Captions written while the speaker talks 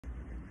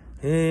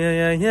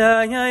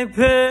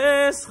Pescholi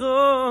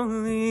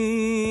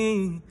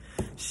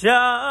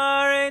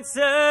Sha'arei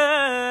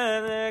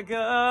tzedek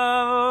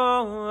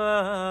avoam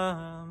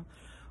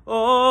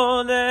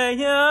Olei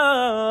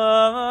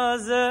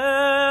hazeh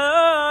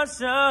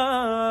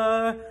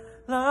ashar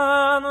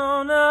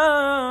L'Adonai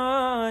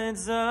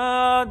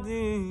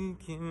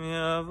tzadikim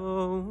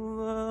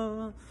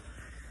yavo.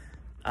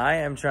 I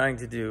am trying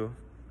to do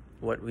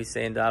what we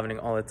say in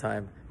davening all the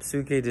time.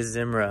 Psuke de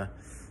Zimra,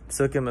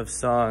 Psukim of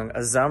song,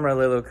 Azamra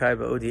Lelokai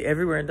Ba'odi.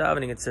 Everywhere in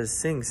davening it says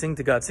sing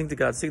to God, sing to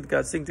God, sing to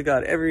God, sing to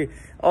God,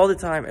 all the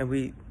time, and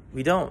we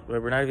don't.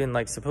 We're not even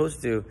like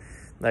supposed to.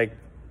 Like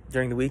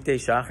during the weekday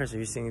shachars, are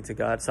you singing to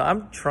God? So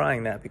I'm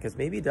trying that because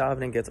maybe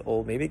davening gets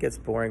old, maybe it gets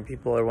boring.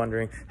 People are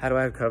wondering, how do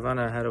I have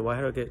kavana? How do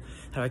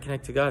I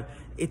connect to God?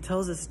 It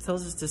tells us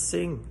to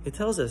sing. It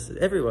tells us,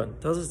 everyone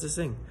tells us to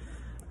sing.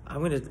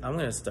 I'm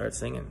gonna start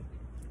singing.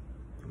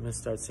 I'm gonna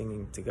start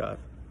singing to God.